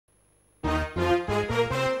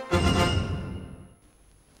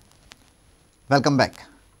Welcome back.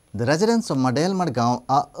 The residents of Madel Madgaon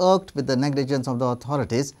are irked with the negligence of the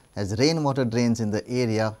authorities as rainwater drains in the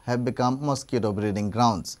area have become mosquito breeding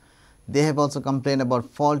grounds. They have also complained about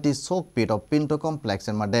faulty soak pit of Pinto complex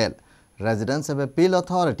in Madel. Residents have appealed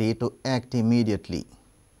authority to act immediately.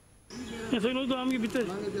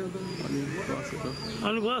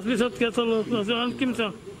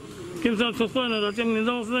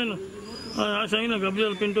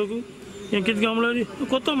 कित गामलारी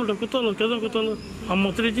कोता म्हणटा कोतलो केदो कोतलो आ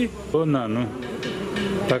मोत्रेची हो ना न्हू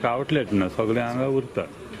ताका outlet ना सगळे हांगा उरता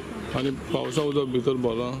आनी पावसा उदक भितर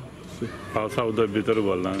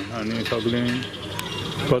बोला आनी सगळे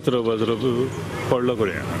कचरो पडलो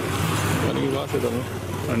कडेन आनी वास येता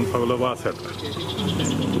आनी सगळो वास येता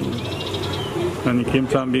आनी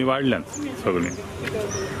किमसां बी वाडल्यात सगळी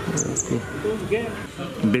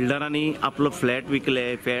बिल्डरांनी आपलो फ्लॅट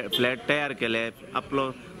विकले फ्लॅट तयार केले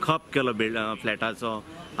आपलो खप केलो फ्लॅटाचो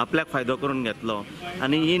आपल्याक फायदो करून घेतलो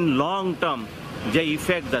आनी इन लॉंग टर्म जे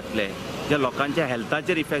इफेक्ट जातले जे लोकांच्या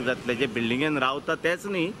हेल्थाचेर इफेक्ट जातले जे बिल्डिंगेन रावता तेच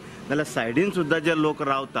न्ही जाल्यार सायडीन सुद्दां जे लोक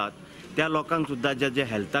रावतात त्या लोकांक सुद्दां जे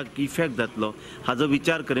हेल्थाक इफेक्ट जातलो हाजो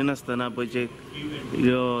विचार करिनासतना पयचे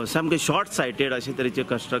सामके शॉर्ट सायटेड अशे तरेचे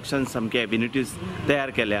कन्स्ट्रक्शन सामके एबिनिटीज तयार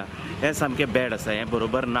केल्या हे सामके बॅड आसा हे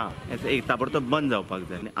बरोबर ना एक ताबडतोब बंद जावपाक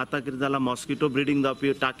जाय आतां कितें जालां मॉस्किटो ब्रिडींग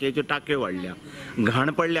जावपी टाकयेच्यो टाकयो वाडल्या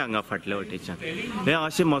घाण पडल्या हांगा फाटल्या वटेच्यान हे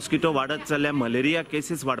अशे मॉस्किटो वाडत चल्ल्या मलेरिया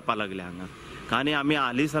केसीस वाडपाक लागल्या हांगा आनी आमी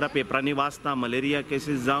हालींसरा पेपरांनी वाचता मलेरिया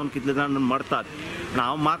केसीस जावन कितले जाण मरतात पूण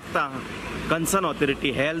हांव मागतां कन्सर्न ऑथॉरिटी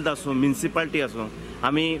हेल्थ आसूं म्युनिसिपालिटी आसूं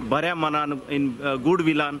आमी बऱ्या मनान इन गूड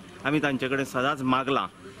विलान आमी तांचे कडेन सदांच मागलां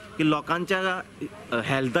की लोकांच्या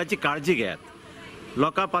हेल्थाची काळजी घेयात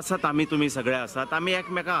लोकां पासत आमी तुमी सगळे आसात आमी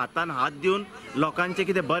एकमेकां हातान हात दिवन लोकांचें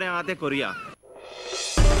कितें बरें आहा तें करुया.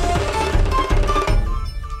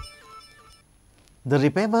 The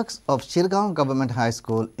repair works of Shirgao Government High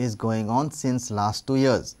School is going on since last 2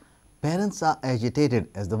 years. Parents are agitated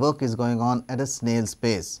as the work is going on at a snail's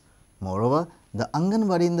pace. Moreover, the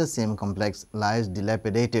Anganwadi in the same complex lies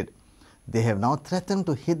dilapidated. They have now threatened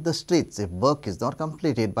to hit the streets if work is not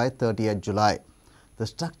completed by 30th July. The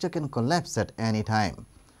structure can collapse at any time.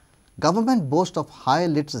 Government boasts of high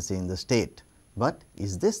literacy in the state. But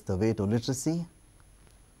is this the way to literacy?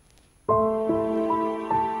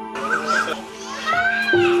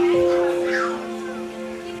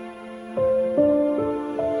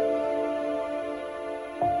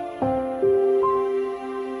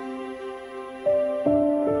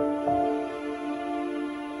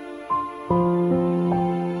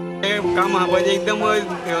 काम हा म्हणजे एकदम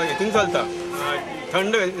हितून चलता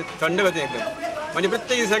थंड गती एकदम म्हणजे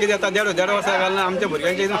प्रत्येक दिसा कितें जाता 1.5 वर्सां घालना आमच्या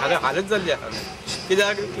भुरग्यांची एकदम हालत जाल्ली आसा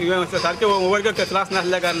कित्याक सारके वर्ग क्लास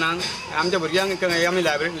नासल्या कारणान आमच्या भुरग्यांक आमी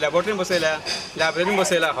लॅबोरेटरीन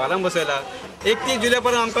बसयला हॉलान बसयला 31 जुलय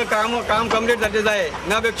पर्यंत आमकां काम कंप्लीट जाल्लें जाय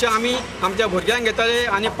ना पेक्षा आमी आमच्या भुरग्यांक घेतले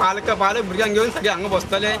आनी पालक भुरग्यांक घेवन सगळे हांगा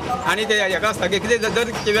बसतले आनी ते हेका सगळे कितें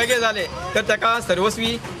जर वेगळे जाले तर ताका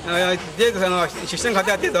सर्वस्वी जे शिक्षण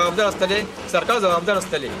खात्यात ते जबाबदार आसतले सरकार जबाबदार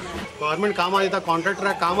आसतले. गव्हर्मेंट कामां दिता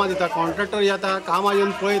कॉन्ट्रॅक्टराक कामां दिता कॉन्ट्रॅक्टर येता कामां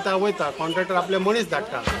येवन पळयता वयता कॉन्ट्रॅक्टर आपले मनीस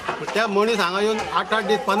धाडटा त्या मनीस हांगा येवन 8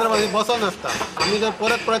 दीस 15 दीस बसोन आसता आमी जर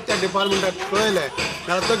परत त्या डिपार्टमेंटाक पळयलें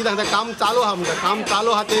जाल्यार तो कितें सांगता काम चालू आहा म्हणटा काम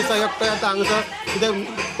चालू आहा ते दिसा एकटो येता हांगासर कितें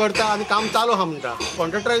करता आनी काम चालू आहा म्हणटा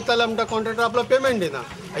कॉन्ट्रॅक्टर येताले म्हणटा कॉन्ट्रॅक्टर आपलो पेमेंट दिना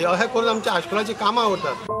अशें करून आमच्या हायस्कुलाची कामां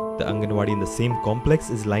उरतात. The Anganwadi in the same complex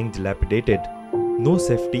is lying dilapidated. No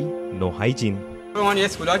safety, no hygiene. हे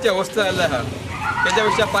स्कुलाची अवस्था जाल्ली आहा तेच्या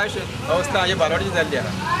पेक्षा पायश अवस्था ही बालवाडीची जाल्ली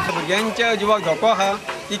आहा भुरग्यांच्या जिवाक धोको आहा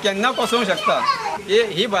ती केन्ना पासूंक शकता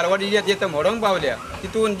ही बालवाडी जी आतां मोडोंक पावल्या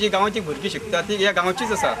तितून जी गांवाची भुरगीं शिकता ती ह्या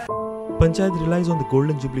गांवचीच आसा. Panchayat relies on the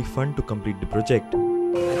Golden Jubilee Fund to complete the project.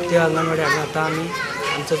 त्या अंगणवाडी हांगा आतां आमी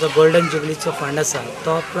आमचो जो गोल्डन जुबलीचो फंड आसा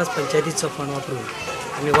तो प्लस पंचायतीचो फंड वापरून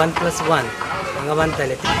आमी 1+1 हांगा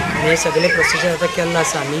बांदताले आनी हे सगळे प्रोसिजर आतां केल्लो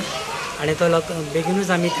आसा आमी आनी तो बेगीनूच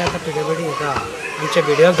आमी त्या पिडब्ल्यूडी हेका आमच्या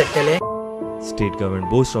व्हिडियोक धाडटले. State government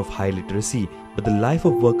boasts of high literacy, but the life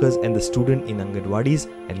of workers and the student in Anganwadis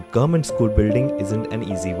and government school building isn't an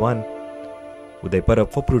easy one. Uday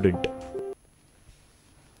Parab for Prudent.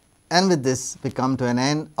 And with this, we come to an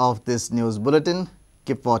end of this news bulletin.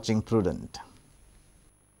 Keep watching Prudent.